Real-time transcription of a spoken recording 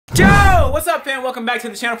What's up, fam? Welcome back to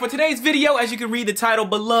the channel. For today's video, as you can read the title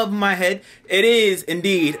below my head, it is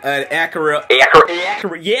indeed an Acura.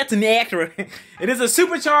 Yeah, it's an Acura. It is a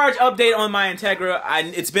supercharged update on my Integra.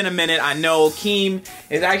 It's been a minute. I know Keem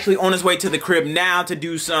is actually on his way to the crib now to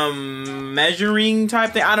do some measuring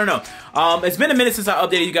type thing. I don't know. It's been a minute since I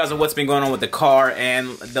updated you guys on what's been going on with the car,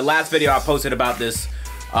 and the last video I posted about this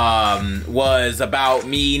was about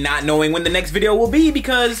me not knowing when the next video will be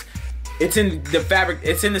because it's in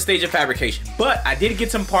the stage of fabrication. But I did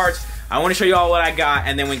get some parts. I want to show you all what I got,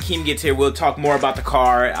 and then when Keem gets here, we'll talk more about the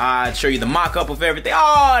car. I'll show you the mock-up of everything,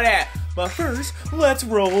 all that. But first, let's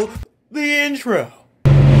roll the intro.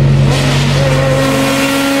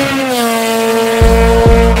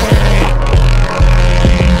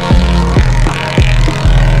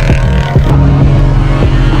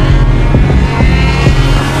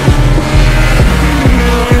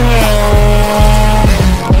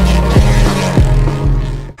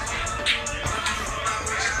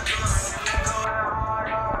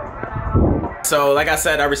 So, like I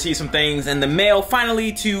said, I received some things in the mail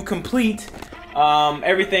finally to complete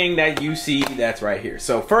everything that you see that's right here.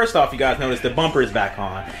 So first off, you guys notice the bumper is back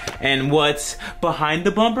on. And what's behind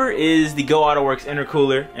the bumper is the KEIMFAB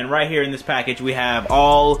intercooler. And right here in this package, we have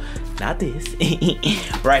all, not this,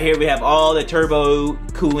 right here we have all the turbo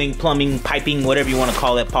cooling, plumbing, piping, whatever you want to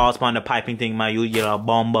call it. Pause upon the piping thing, my little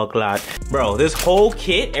bomba clot. Bro, this whole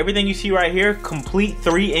kit, everything you see right here, complete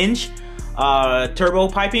 3-inch turbo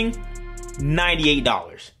piping,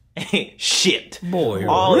 $98 shipped. Boy,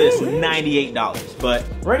 all really? This $98. But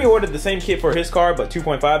Randy ordered the same kit for his car, but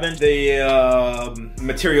 2.5 inch. The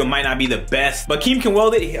material might not be the best, but Keem can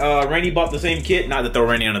weld it. Randy bought the same kit, not to throw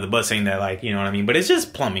Randy under the bus saying that, like, you know what I mean, but it's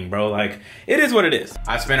just plumbing, bro. Like, it is what it is.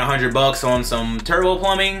 I spent $100 on some turbo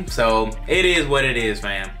plumbing, so it is what it is,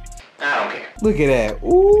 fam. I don't care. Look at that.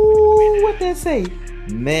 Ooh, what that say?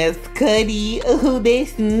 Meth Cuddy, oh,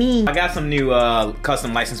 that's me. I got some new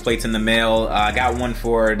custom license plates in the mail. I got one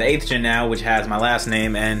for the 8th gen now, which has my last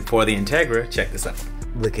name, and for the Integra, check this out.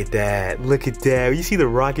 Look at that, look at that. You see the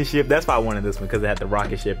rocket ship? That's why I wanted this one, because it had the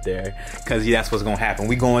rocket ship there. Because yeah, that's what's gonna happen.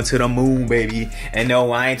 We going to the moon, baby. And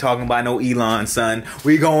no, I ain't talking about no Elon, son.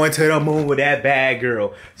 We going to the moon with that bad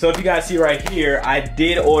girl. So if you guys see right here, I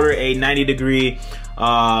did order a 90-degree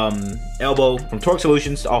elbow from Torque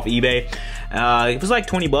Solutions off eBay. It was like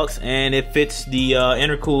 20 bucks, and it fits the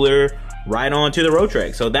intercooler right onto the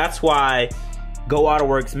Roadtrack. So that's why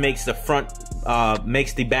KEIMFAB makes the front,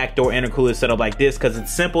 makes the back door intercooler set up like this, because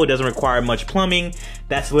it's simple. It doesn't require much plumbing.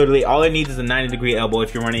 That's literally all it needs is a 90-degree elbow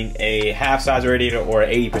if you're running a half-size radiator or an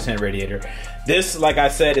 80% radiator. This, like I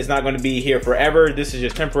said, is not going to be here forever. This is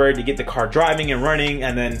just temporary to get the car driving and running,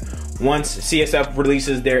 and then once CSF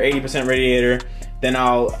releases their 80% radiator, then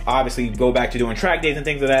I'll obviously go back to doing track days and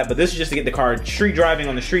things like that. But this is just to get the car street driving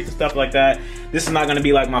on the streets and stuff like that. This is not going to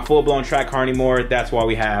be like my full-blown track car anymore. That's why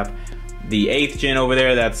we have the 8th gen over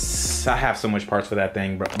there. I have so much parts for that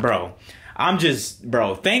thing, bro.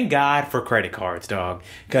 Bro, thank God for credit cards, dog.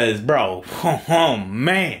 Cause bro, oh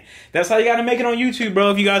man, that's how you gotta make it on YouTube,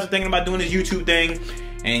 bro. If you guys are thinking about doing this YouTube thing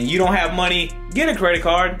and you don't have money, get a credit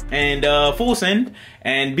card and full send,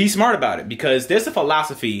 and be smart about it, because there's a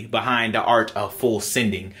philosophy behind the art of full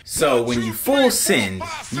sending. So when you full send,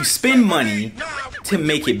 you spend money to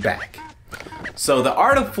make it back. So the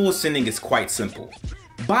art of full sending is quite simple.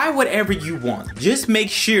 Buy whatever you want. Just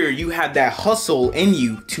make sure you have that hustle in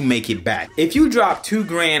you to make it back. If you drop $2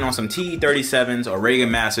 grand on some TE37s or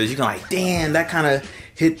Reagan Masters, you're gonna like, damn, that kind of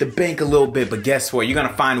hit the bank a little bit. But guess what? You're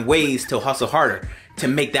gonna find ways to hustle harder to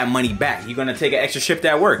make that money back. You're gonna take an extra shift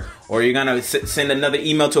at work, or you're gonna send another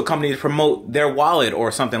email to a company to promote their wallet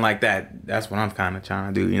or something like that. That's what I'm kind of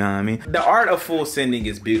trying to do, you know what I mean? The art of full sending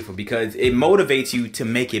is beautiful because it motivates you to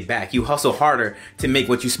make it back. You hustle harder to make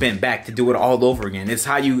what you spent back, to do it all over again. It's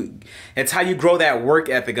how you grow that work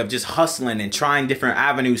ethic of just hustling and trying different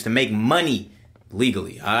avenues to make money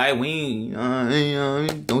legally. All right,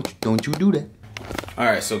 don't you do that. All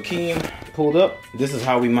right, so Keem pulled up. This is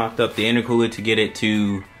how we mocked up the intercooler to get it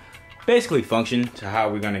to basically function to how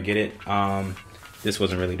we're gonna get it. This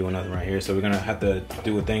wasn't really doing nothing right here, so we're gonna have to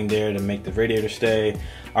do a thing there to make the radiator stay.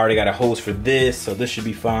 I already got a hose for this, so this should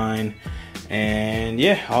be fine. And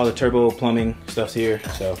yeah, all the turbo plumbing stuff's here,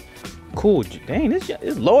 so cool. Dang, this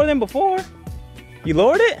is lower than before. You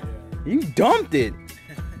lowered it? You dumped it.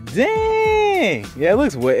 Dang. Yeah, it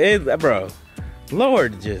looks weird, bro.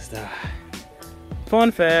 Lowered just. Fun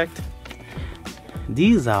fact,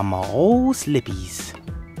 these are my old slippies.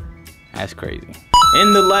 That's crazy.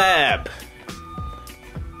 In the lab,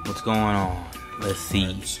 what's going on? Let's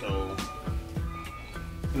see. So,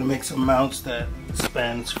 I'm gonna make some mounts that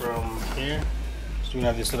spans from here So we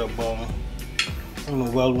have this little bone. I'm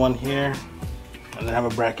gonna weld one here, and then have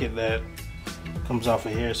a bracket that comes off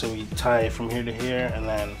of here. So we tie it from here to here, and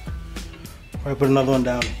then I put another one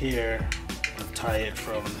down here and tie it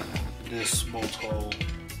from this bolt hole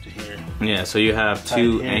to here. Yeah, so you have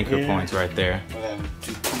two anchor points right there. And then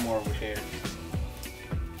two more over here.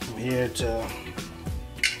 From here to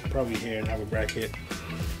probably here, and have a bracket,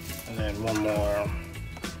 and then one more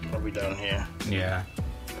probably down here. Yeah.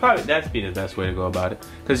 Probably that'd be the best way to go about it,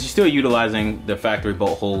 because you're still utilizing the factory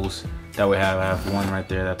bolt holes that we have. I have one right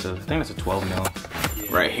there. That's I think that's a 12 mil.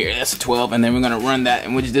 Yeah. Right here, that's a 12, and then we're gonna run that,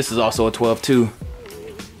 in which this is also a 12 too.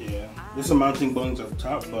 Yeah, there's some mounting bones up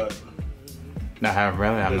top, but I have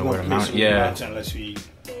nowhere to mount it. Yeah. Mount it unless we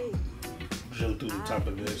drill through the top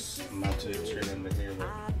of this and mount it straight under here. But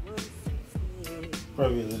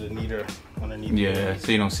probably a little neater underneath. Yeah,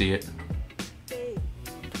 so you don't see it.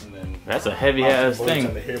 That's a heavy ass thing.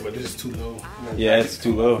 Under here, but this is too low. Yeah, it's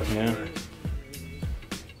too low. Yeah.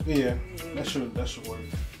 But yeah, that should work.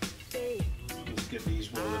 Let's get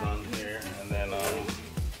these welded on here, and then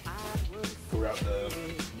route the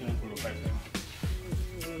intercooler pipe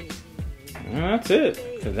in. And that's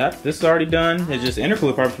it. Cause this is already done. It's just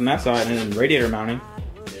intercooler part from that side, and then radiator mounting,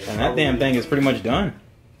 and that damn thing is pretty much done.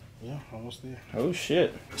 Yeah, almost there. Oh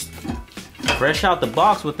shit! Fresh out the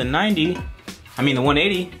box with the 90. I mean the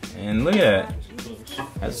 180, and look at that.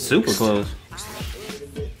 That's super close.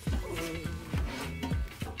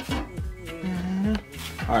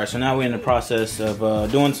 All right, so now we're in the process of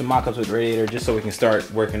doing some mock-ups with the radiator, just so we can start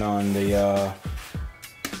working on the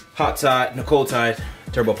hot side, the cold side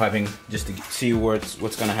turbo piping, just to see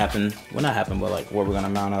what's gonna happen. Well, not happen, but like where we're gonna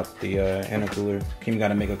mount up the intercooler. Kim got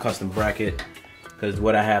to make a custom bracket because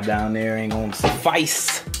what I have down there ain't gonna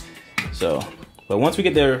suffice. So, but once we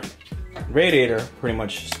get the radiator pretty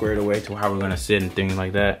much squared away to how we're gonna sit and things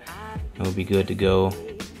like that, it'll be good to go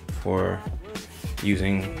for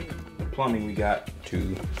using the plumbing we got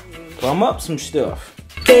to plumb up some stuff.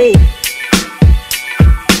 Hey.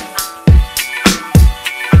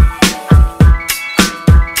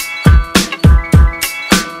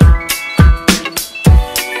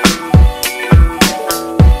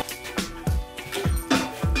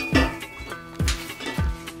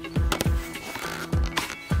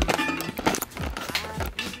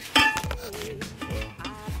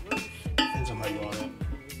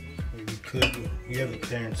 You have the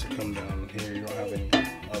clearance to come down here. You don't have any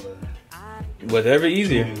other. Whatever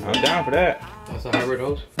easier. I'm down for that. That's a hybrid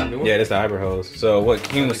hose? Yeah, that's the hybrid hose. So what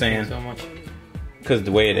Kim was saying, so much. Because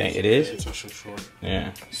the way it is. It's so short.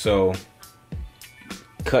 Yeah. So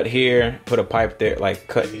cut here, put a pipe there, like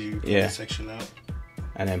cut. Yeah. Section out.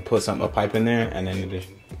 And then put a pipe in there, and then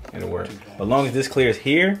it'll work. As long as this clears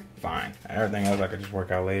here, fine. Everything else I could just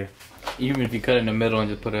work out later. Even if you cut in the middle and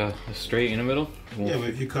just put a straight in the middle? Yeah, but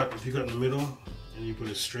if you cut in the middle and you put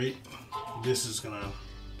it straight, this is gonna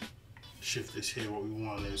shift this here. What we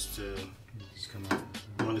want is to come out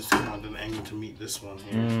at an angle to meet this one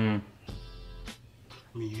here.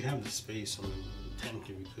 I mean, you have the space. I mean,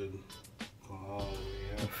 technically we could go all the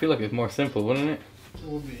way out. I feel like it's more simple, wouldn't it? It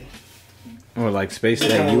would be. Or like space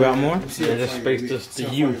that you out more? Yeah, just space just to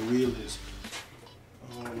you.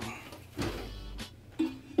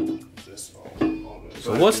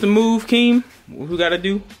 So what's the move, Keem? What we gotta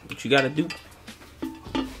do? What you gotta do?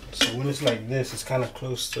 So when it's like this, it's kind of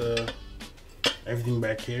close to everything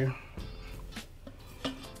back here.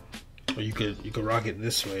 Or you could rock it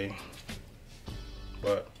this way,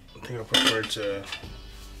 but I think I prefer to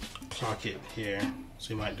clock it here.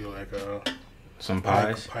 So you might do like some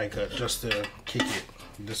pie cut just to kick it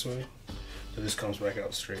this way. So this comes back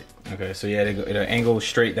out straight. Okay, so yeah, it'll angle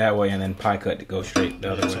straight that way, and then pie cut to go straight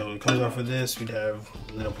the other way. So it comes off of this. We'd have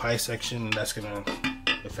a little pie section, and that's gonna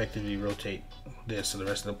effectively rotate this, so the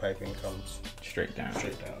rest of the piping comes straight down.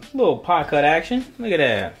 Straight down. Little pie cut action. Look at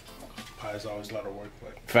that. Pie is always a lot of work,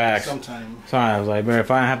 but facts. Sometimes I was like, man,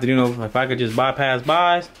 if I don't have to do no, if I could just bypass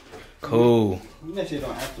buys, cool. Even if you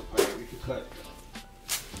don't have to pipe, we could cut.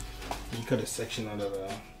 You cut a section out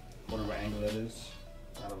of whatever angle that is,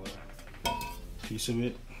 out of a piece of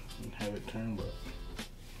it, and have it turn. But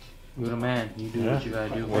you're the man. You do what you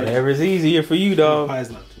gotta do. Whatever's easier for you, dog.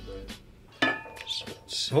 Pie's not too bad.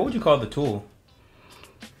 What would you call the tool?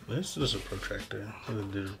 This is a protractor. It's a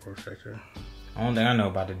digital protractor. I don't think I know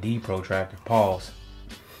about the D protractor. Pause.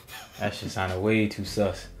 That shit sounded way too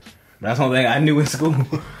sus. But that's the only thing I knew in school.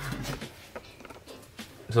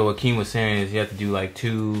 So what Keem was saying is you have to do like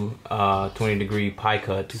two 20-degree pie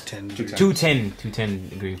cuts. 210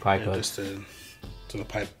 degree pie cuts. Just to the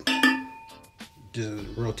pipe.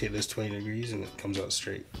 Just rotate this 20 degrees and it comes out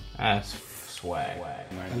straight. That's swag.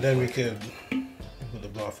 And then we could with the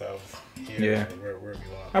blow valve here. Yeah. Wherever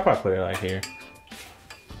you want. I'll probably put it like here.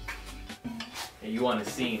 And you want a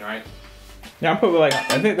scene, right? Yeah, I'm putting like,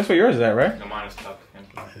 I think that's what yours is at, right? No, mine is tucked in.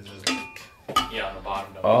 His is like, Yeah, on the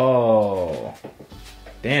bottom though. Oh.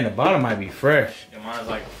 Damn, the bottom might be fresh. Yeah, mine's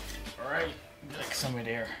like, right, like somewhere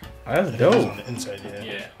there. Oh, that's on dope. the inside, yeah.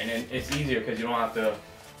 Yeah, and then it's easier because you don't have to,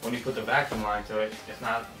 when you put the vacuum line to it, it's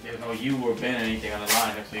not, there's no U or bend anything on the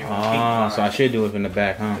line. So you So I should do it from the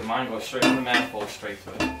back, huh? Mine goes straight from the manifold straight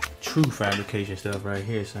to it. True fabrication stuff right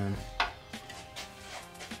here, son.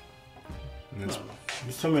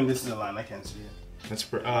 Just tell me this is a line, I can't see it.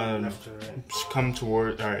 That's Left to right. just come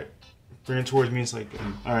toward. All right, bring it towards me. It's like,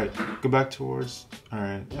 all right, go back towards. All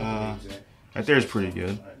right, right there is pretty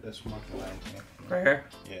good. Alright, that's mark the line here. Right here?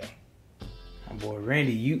 Yeah. My boy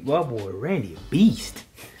Randy, my boy Randy, a beast.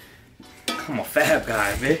 I'm a fab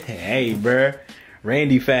guy, man. Hey, bruh.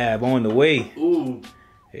 Randy Fab on the way. Ooh.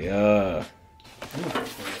 Yeah.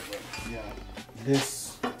 Yeah.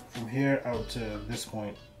 This from here out to this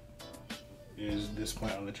point is this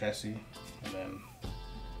point on the chassis, and then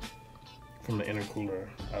from the intercooler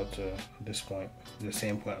out to this point, the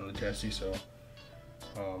same point on the chassis. So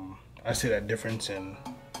I see that difference and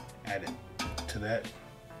add it to that,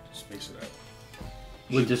 space it out.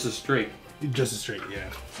 With just a straight. Just a straight,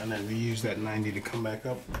 yeah. And then we use that 90 to come back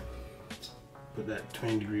up. Put that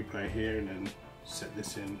 20-degree pie here, and then set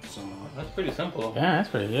this in somewhere. That's pretty simple. Yeah, that's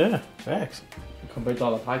pretty, yeah. Facts. Compared to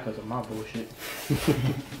all the pie cuts of my bullshit.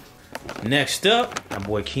 Next up, my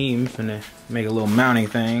boy Keem finna make a little mounting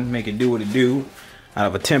thing, make it do what it do out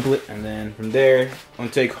of a template, and then from there, I'm gonna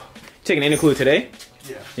take an intercooler today.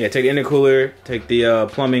 Yeah. Yeah, take the intercooler, take the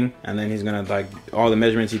plumbing, and then he's gonna like all the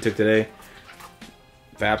measurements he took today,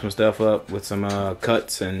 fab some stuff up with some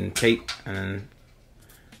cuts and tape, and then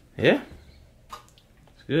yeah,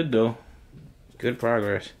 it's good though. Good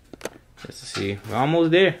progress. Just to see, we're almost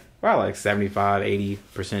there. Probably like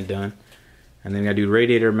 75-80% done. And then we gotta do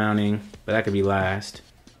radiator mounting, but that could be last.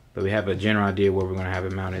 But we have a general idea where we're gonna have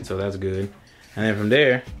it mounted, so that's good. And then from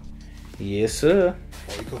there, yes sir.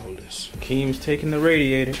 Oh, you can hold this. Keem's taking the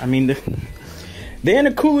radiator. I mean, the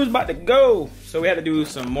intercooler's about to go. So we had to do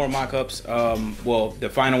some more mock-ups. Well,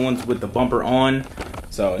 the final ones with the bumper on.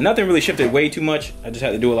 So nothing really shifted way too much. I just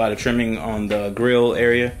had to do a lot of trimming on the grill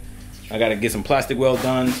area. I gotta get some plastic weld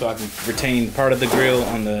done so I can retain part of the grill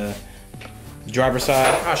on the driver's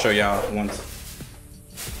side. I'll show y'all once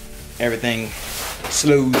everything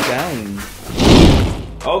slows down.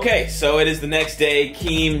 Okay, so it is the next day.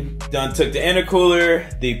 Keem done took the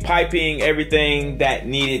intercooler, the piping, everything that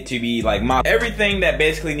needed to be like everything that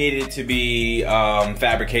basically needed to be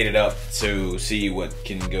fabricated up to see what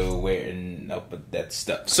can go where and up with that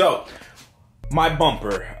stuff. So my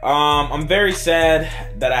bumper, I'm very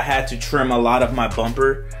sad that I had to trim a lot of my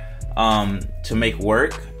bumper to make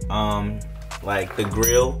work. Like the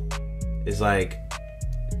grill is like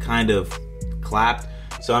kind of clapped.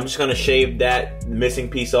 So I'm just gonna shave that missing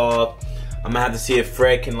piece off. I'm gonna have to see if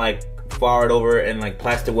Fred can like forward over and like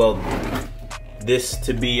plastic weld this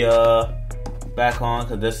to be back on,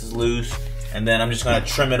 cause this is loose. And then I'm just gonna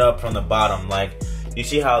trim it up from the bottom. Like you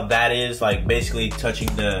see how that is like basically touching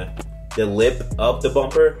the lip of the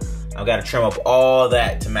bumper. I've got to trim up all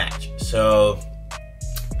that to match. So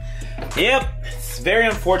yep, it's very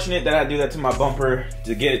unfortunate that I do that to my bumper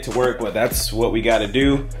to get it to work, but that's what we got to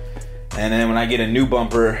do. And then when I get a new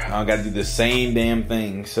bumper, I got to do the same damn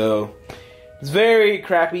thing. So it's very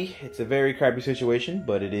crappy. It's a very crappy situation,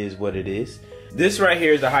 but it is what it is. This right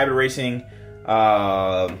here is the Hybrid Racing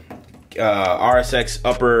RSX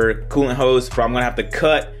upper coolant hose. But I'm gonna have to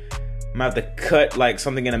cut. I'm gonna have to cut like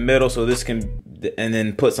something in the middle so this can, and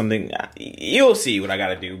then put something. You'll see what I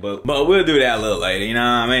gotta do, but we'll do that a little later. You know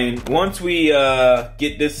what I mean? Once we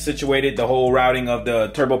get this situated, the whole routing of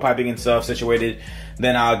the turbo piping and stuff situated,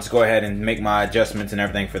 then I'll just go ahead and make my adjustments and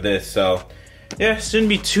everything for this. So yeah, shouldn't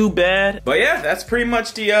be too bad. But yeah, that's pretty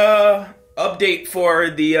much the update for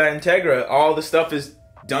the Integra. All the stuff is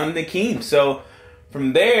done in the Keem. So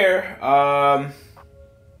from there,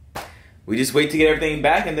 we just wait to get everything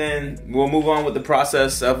back, and then we'll move on with the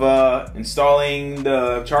process of installing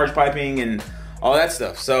the charge piping and all that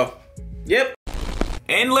stuff. So, yep.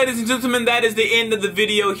 And ladies and gentlemen, that is the end of the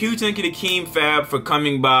video. Huge thank you to KEIMFAB for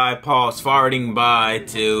coming by, forwarding by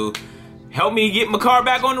to help me get my car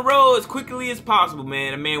back on the road as quickly as possible,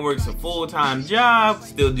 man. The man works a full-time job,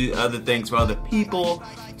 still do other things for other people.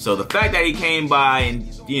 So the fact that he came by and,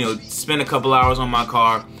 you know, spent a couple hours on my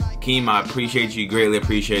car, Keem, I appreciate you, greatly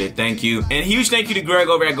appreciate it, thank you. And a huge thank you to Greg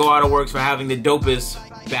over at Go Auto Works for having the dopest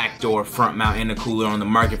backdoor front mount intercooler on the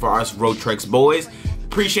market for us Road Trex boys.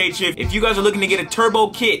 Appreciate you. If you guys are looking to get a turbo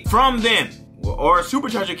kit from them, or a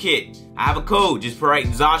supercharger kit. I have a code. Just write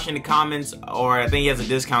Zosh in the comments, or I think he has a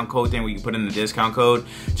discount code thing where you can put in the discount code.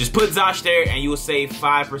 Just put Zosh there and you will save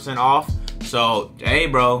 5% off. So, hey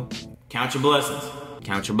bro, count your blessings.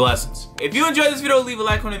 Count your blessings. If you enjoyed this video, leave a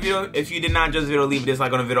like on the video. If you did not enjoy this video, leave a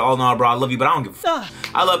dislike on the video. All in all, bro, I love you, but I don't give a fuck.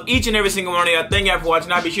 I love each and every single one of y'all. Thank y'all for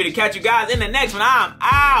watching. I'll be sure to catch you guys in the next one. I'm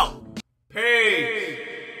out. Peace.